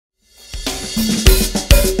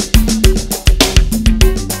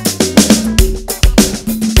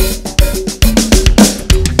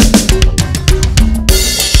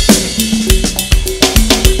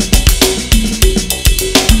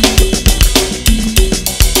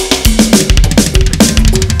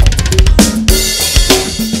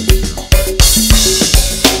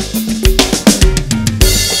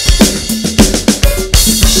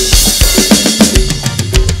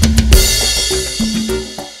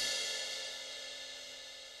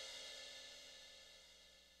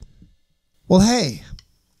Well, hey,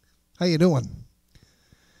 how you doing?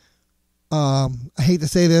 I hate to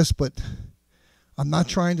say this, but I'm not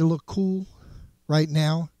trying to look cool right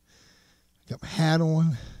now. I got my hat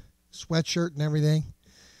on, sweatshirt and everything.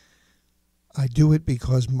 I do it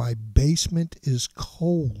because my basement is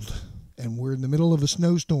cold and we're in the middle of a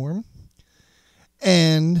snowstorm.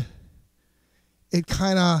 And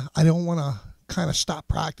I don't want to kind of stop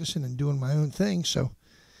practicing and doing my own thing, so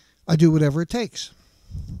I do whatever it takes.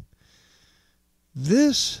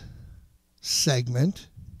 This segment,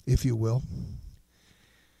 if you will,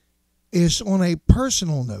 is on a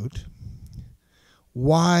personal note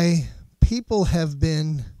why people have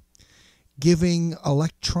been giving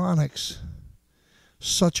electronics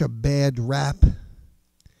such a bad rap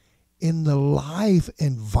in the live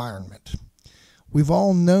environment. We've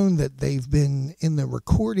all known that they've been in the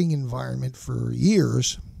recording environment for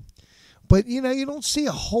years, but you don't see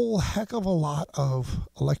a whole heck of a lot of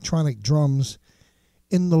electronic drums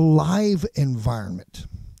in the live environment.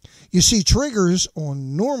 You see triggers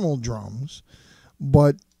on normal drums,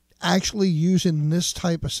 but actually using this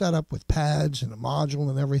type of setup with pads and a module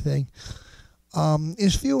and everything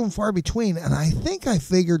is few and far between. And I think I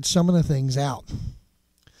figured some of the things out.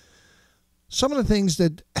 Some of the things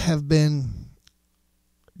that have been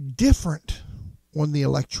different on the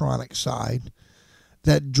electronic side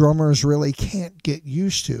that drummers really can't get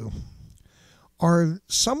used to are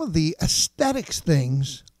some of the aesthetics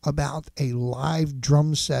things about a live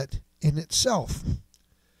drum set in itself.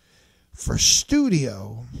 For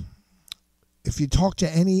studio, if you talk to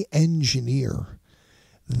any engineer,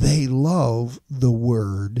 they love the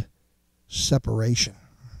word separation.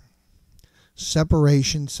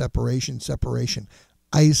 Separation, separation, separation.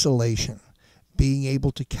 Isolation. Being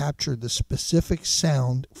able to capture the specific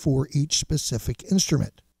sound for each specific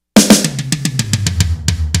instrument.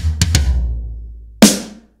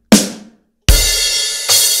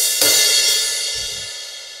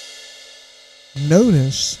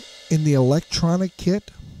 Notice in the electronic kit,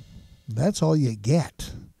 that's all you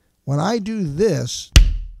get. When I do this,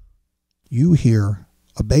 you hear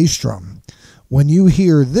a bass drum. When you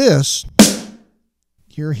hear this,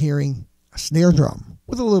 you're hearing a snare drum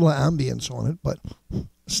with a little ambience on it, but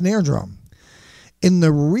snare drum. In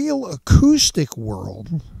the real acoustic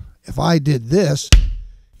world, if I did this,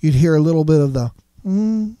 you'd hear a little bit of the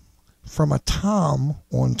from a tom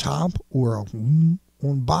on top or a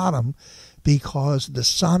on bottom, because the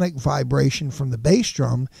sonic vibration from the bass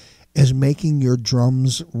drum is making your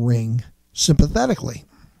drums ring sympathetically.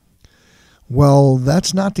 Well,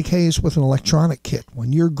 that's not the case with an electronic kit.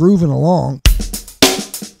 When you're grooving along,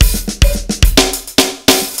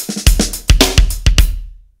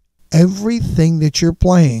 everything that you're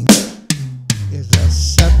playing is a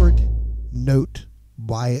separate note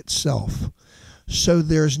by itself. So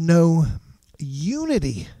there's no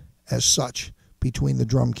unity as such between the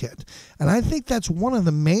drum kit. And I think that's one of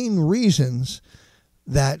the main reasons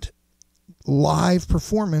that live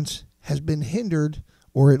performance has been hindered,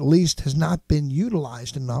 or at least has not been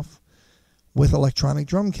utilized enough with electronic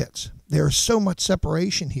drum kits. There's so much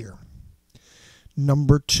separation here.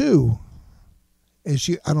 Number two is,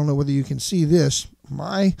 I don't know whether you can see this,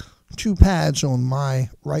 my two pads on my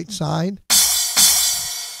right side,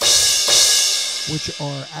 which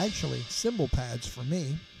are actually cymbal pads for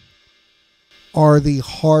me, are the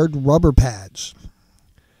hard rubber pads.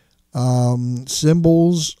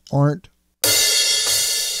 Cymbals aren't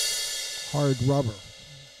hard rubber.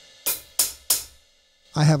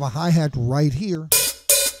 I have a hi-hat right here,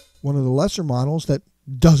 one of the lesser models, that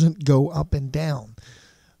doesn't go up and down.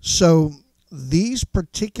 So these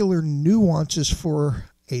particular nuances for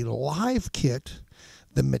a live kit,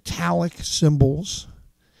 the metallic cymbals,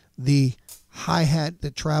 the hi-hat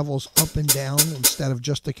that travels up and down instead of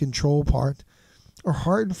just the control part, are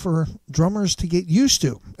hard for drummers to get used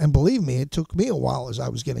to. And believe me, it took me a while as I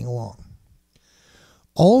was getting along.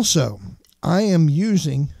 Also, I am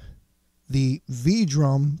using the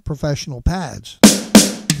V-Drum professional pads.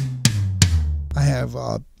 I have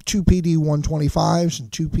two PD 125s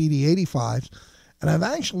and two PD 85s, and I've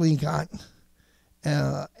actually got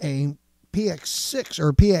a PX6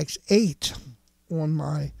 or PX8 on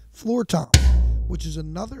my floor top, which is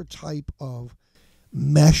another type of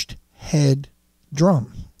meshed head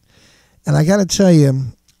drum. And I got to tell you,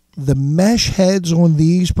 the mesh heads on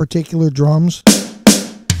these particular drums,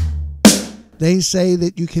 they say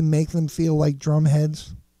that you can make them feel like drum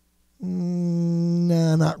heads.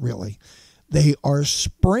 Nah, not really. They are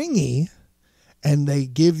springy and they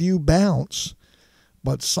give you bounce,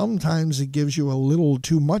 but sometimes it gives you a little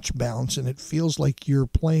too much bounce and it feels like you're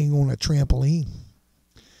playing on a trampoline.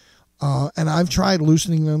 And I've tried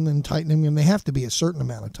loosening them and tightening them. They have to be a certain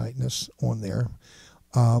amount of tightness on there.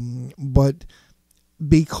 But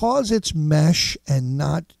because it's mesh and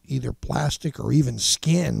not either plastic or even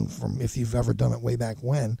skin, from if you've ever done it way back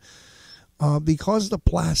when, because the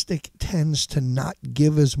plastic tends to not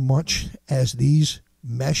give as much as these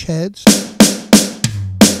mesh heads,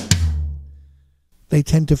 they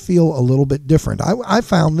tend to feel a little bit different. I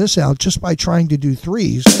found this out just by trying to do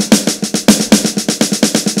threes.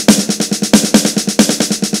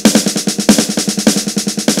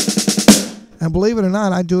 And believe it or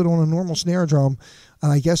not, I do it on a normal snare drum,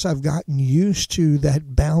 and I guess I've gotten used to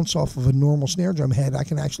that bounce off of a normal snare drum head. I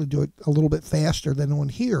can actually do it a little bit faster than on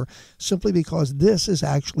here, simply because this is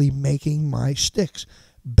actually making my sticks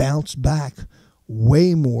bounce back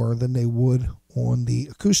way more than they would on the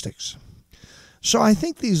acoustics. So I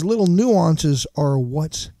think these little nuances are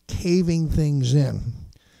what's caving things in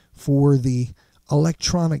for the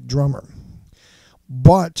electronic drummer.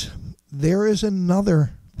 But there is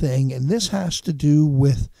another thing, and this has to do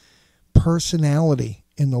with personality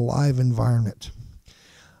in the live environment.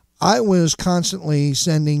 I was constantly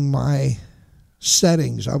sending my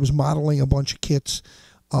settings. I was modeling a bunch of kits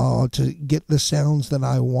to get the sounds that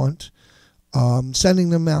I want, sending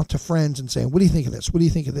them out to friends and saying, what do you think of this? What do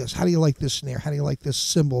you think of this? How do you like this snare? How do you like this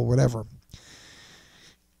cymbal? Whatever.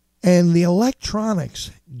 And the electronics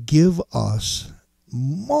give us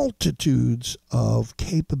multitudes of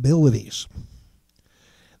capabilities.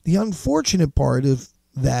 The unfortunate part of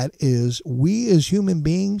that is we as human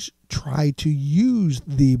beings try to use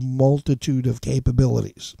the multitude of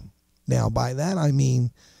capabilities. Now, by that I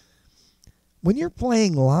mean, when you're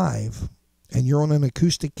playing live and you're on an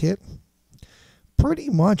acoustic kit, pretty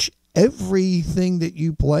much everything that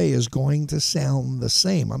you play is going to sound the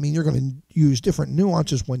same. I mean, you're going to use different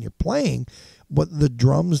nuances when you're playing, but the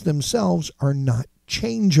drums themselves are not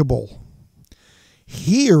changeable.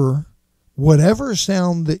 Here, whatever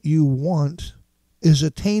sound that you want is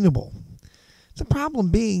attainable. The problem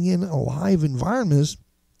being in a live environment is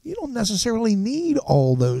you don't necessarily need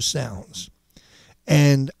all those sounds.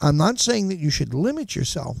 And I'm not saying that you should limit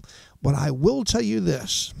yourself, but I will tell you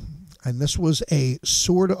this, and this was a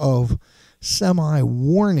sort of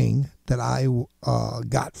semi-warning that I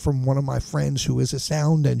got from one of my friends who is a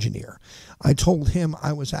sound engineer. I told him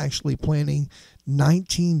I was actually planning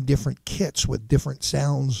 19 different kits with different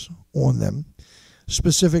sounds on them,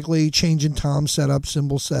 specifically changing tom setups,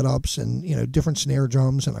 cymbal setups, and different snare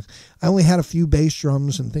drums. And I only had a few bass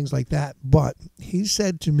drums and things like that. But he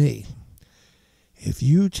said to me, if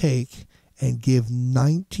you take and give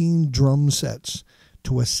 19 drum sets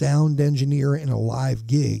to a sound engineer in a live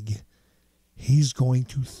gig, he's going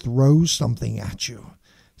to throw something at you,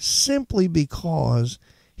 simply because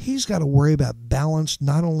he's got to worry about balance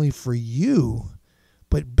not only for you,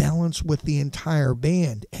 but balance with the entire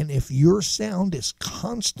band. And if your sound is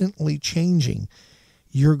constantly changing,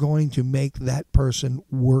 you're going to make that person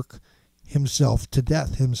work himself to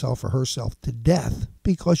death, himself or herself to death,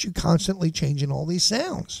 because you're constantly changing all these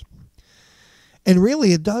sounds. And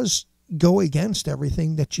really, it does go against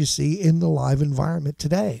everything that you see in the live environment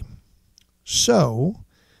today. So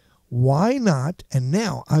why not? And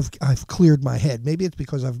now I've cleared my head. Maybe it's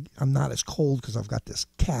because I'm not as cold because I've got this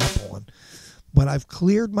cap on, but I've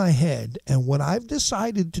cleared my head. And what I've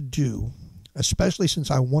decided to do, especially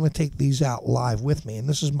since I want to take these out live with me, and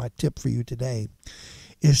this is my tip for you today,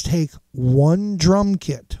 is take one drum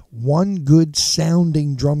kit, one good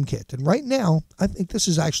sounding drum kit. And right now, I think this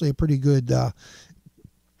is actually a pretty good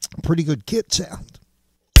kit sound.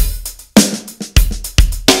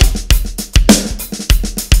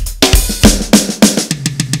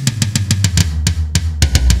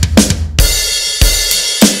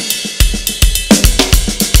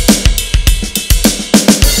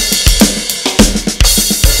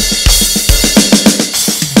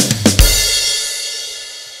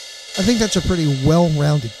 I think that's a pretty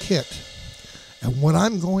well-rounded kit. And what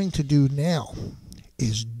I'm going to do now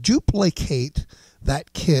is duplicate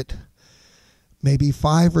that kit maybe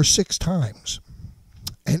 5 or 6 times.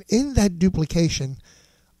 And in that duplication,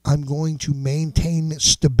 I'm going to maintain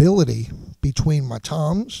stability between my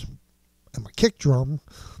toms and my kick drum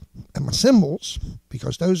and my cymbals,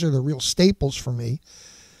 because those are the real staples for me,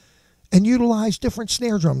 and utilize different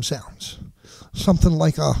snare drum sounds. Something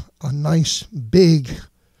like a nice big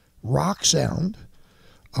rock sound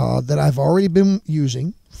that I've already been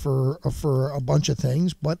using for a bunch of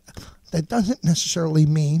things, but that doesn't necessarily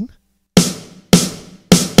mean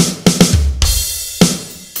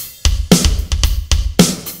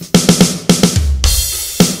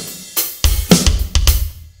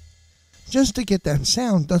just to get that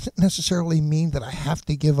sound doesn't necessarily mean that I have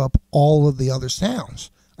to give up all of the other sounds.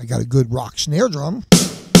 I got a good rock snare drum.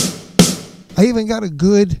 I even got a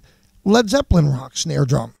good Led Zeppelin rock snare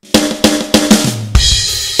drum.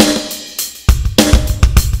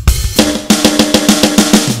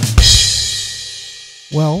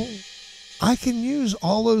 Well, I can use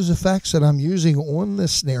all those effects that I'm using on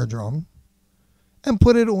this snare drum and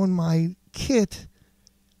put it on my kit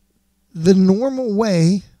the normal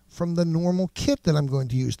way from the normal kit that I'm going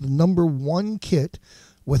to use. The number one kit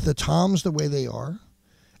with the toms the way they are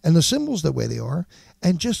and the cymbals the way they are,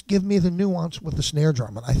 and just give me the nuance with the snare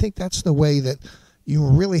drum. And I think that's the way that you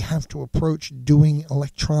really have to approach doing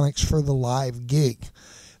electronics for the live gig.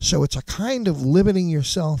 So it's a kind of limiting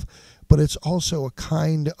yourself, but it's also a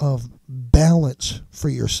kind of balance for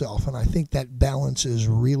yourself. And I think that balance is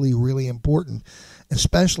really, really important,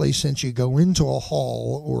 especially since you go into a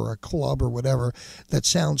hall or a club or whatever that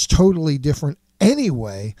sounds totally different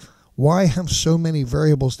anyway. Why have so many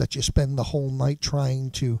variables that you spend the whole night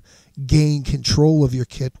trying to gain control of your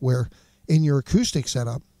kit, where in your acoustic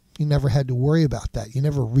setup, you never had to worry about that. You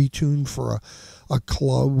never retuned for a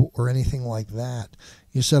club or anything like that.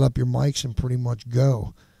 You set up your mics and pretty much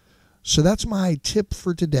go. So that's my tip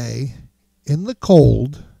for today in the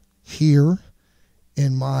cold here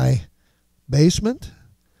in my basement,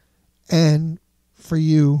 and for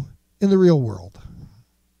you in the real world.